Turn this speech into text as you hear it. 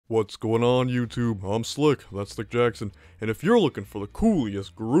What's going on, YouTube? I'm Slick, that's Slick Jackson, and if you're looking for the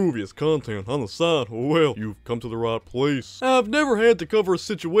coolest, grooviest content on the side, well, you've come to the right place. I've never had to cover a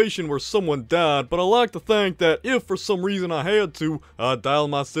situation where someone died, but I like to think that if for some reason I had to, I'd dial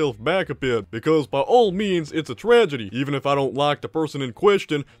myself back a bit, because by all means, it's a tragedy. Even if I don't like the person in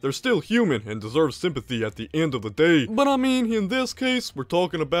question, they're still human and deserve sympathy at the end of the day. But I mean, in this case, we're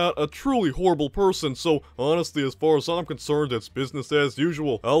talking about a truly horrible person, so honestly, as far as I'm concerned, it's business as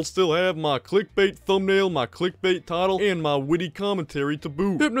usual. I'll still have my clickbait thumbnail, my clickbait title, and my witty commentary to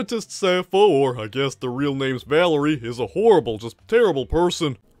boot. Hypnotist Sappho, or I guess the real name's Valerie, is a horrible, just terrible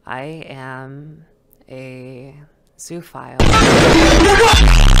person. I am a zoophile.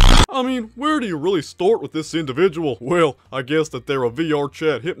 I mean, where do you really start with this individual? Well, I guess that they're a VR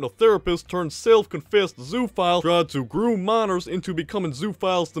chat hypnotherapist turned self-confessed zoophile, tried to groom minors into becoming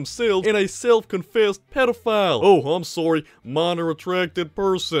zoophiles themselves, and a self-confessed pedophile. Oh, I'm sorry, minor-attracted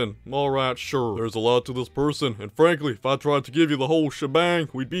person. Alright, sure. There's a lot to this person, and frankly, if I tried to give you the whole shebang,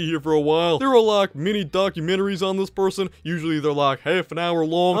 we'd be here for a while. There are like mini documentaries on this person, usually they're like half an hour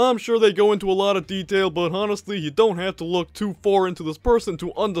long. I'm sure they go into a lot of detail, but honestly, you don't have to look too far into this person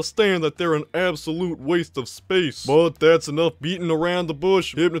to understand that they're an absolute waste of space. But that's enough beating around the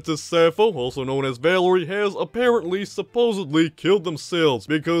bush. Hypnotist Sappho, also known as Valerie, has apparently supposedly killed themselves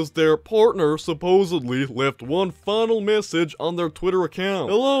because their partner supposedly left one final message on their Twitter account.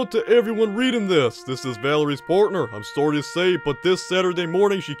 Hello to everyone reading this. This is Valerie's partner. I'm sorry to say, but this Saturday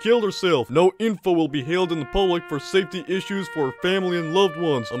morning she killed herself. No info will be held in the public for safety issues for her family and loved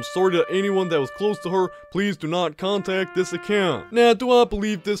ones. I'm sorry to anyone that was close to her. Please do not contact this account. Now, do I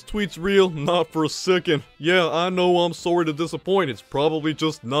believe this tweet's real? Not for a second. Yeah, I know, I'm sorry to disappoint. It's probably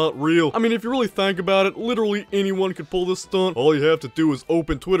just not real. I mean, if you really think about it, literally anyone could pull this stunt. All you have to do is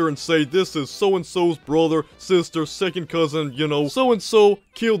open Twitter and say, this is so-and-so's brother, sister, second cousin, you know, so-and-so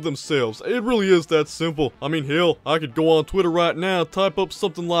killed themselves. It really is that simple. I mean, hell, I could go on Twitter right now, type up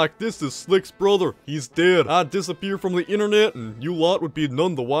something like, this is Slick's brother, he's dead. I'd disappear from the internet and you lot would be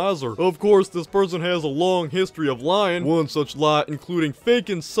none the wiser. Of course, this person has a long history of lying, one such lie including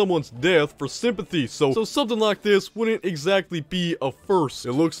faking someone's death for sympathy, so something like this wouldn't exactly be a first.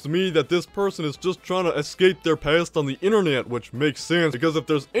 It looks to me that this person is just trying to escape their past on the internet, which makes sense, because if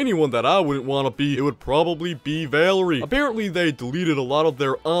there's anyone that I wouldn't want to be, it would probably be Valerie. Apparently, they deleted a lot of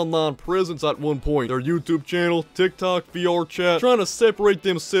their online presence at one point. Their YouTube channel, TikTok, VR chat, trying to separate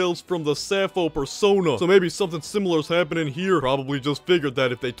themselves from the Sappho persona. So maybe something similar is happening here. Probably just figured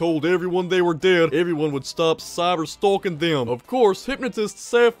that if they told everyone they were dead, everyone would stop cyber stalking them. Of course, Hypnotist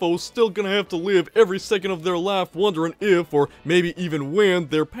Sappho's still gonna have to live every second of their life wondering if, or maybe even when,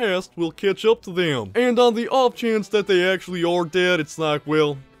 their past will catch up to them. And on the off chance that they actually are dead, it's like,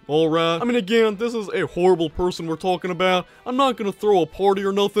 well, alright. I mean, again, this is a horrible person we're talking about. I'm not gonna throw a party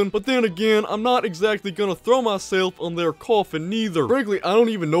or nothing, but then again, I'm not exactly gonna throw myself on their coffin neither. Frankly, I don't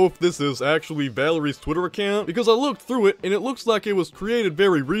even know if this is actually Valerie's Twitter account, because I looked through it, and it looks like it was created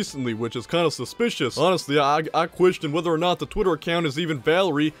very recently, which is kind of suspicious. Honestly, I question whether or not the Twitter account is even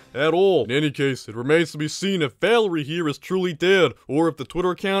Valerie at all. In any case, it remains to be seen if Valerie here is truly dead, or if the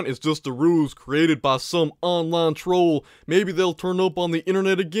Twitter account is just a ruse created by some online troll. Maybe they'll turn up on the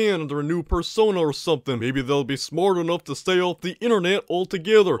internet again under a new persona or something. Maybe they'll be smart enough to stay off the internet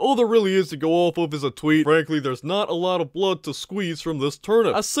altogether. All there really is to go off of is a tweet. Frankly, there's not a lot of blood to squeeze from this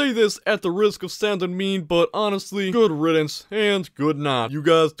turnip. I say this at the risk of sounding mean, but honestly, good riddance and good night. You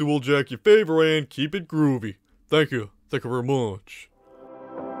guys do all jack your favor and keep it groovy. Thank you. Thank you very much.